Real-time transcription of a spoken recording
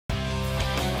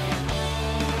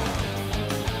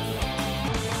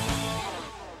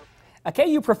A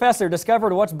KU professor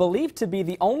discovered what's believed to be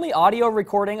the only audio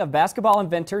recording of basketball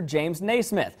inventor James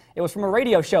Naismith. It was from a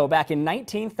radio show back in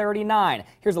 1939.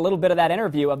 Here's a little bit of that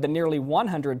interview of the nearly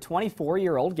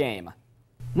 124-year-old game.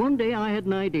 One day I had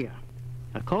an idea.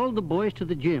 I called the boys to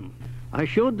the gym. I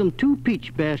showed them 2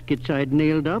 peach baskets I'd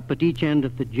nailed up at each end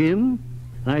of the gym,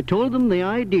 and I told them the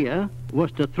idea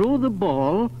was to throw the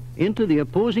ball into the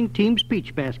opposing team's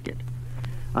peach basket.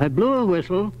 I blew a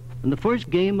whistle, and the first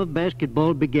game of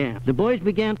basketball began. The boys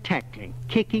began tackling,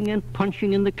 kicking and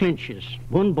punching in the clinches.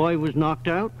 One boy was knocked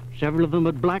out, several of them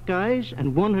had black eyes,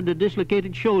 and one had a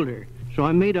dislocated shoulder. So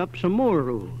I made up some more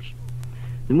rules.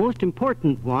 The most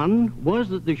important one was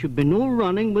that there should be no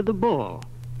running with the ball.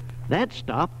 That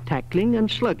stopped tackling and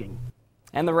slugging.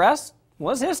 And the rest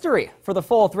was history. For the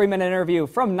full 3-minute interview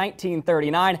from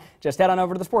 1939, just head on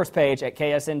over to the sports page at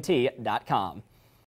ksnt.com.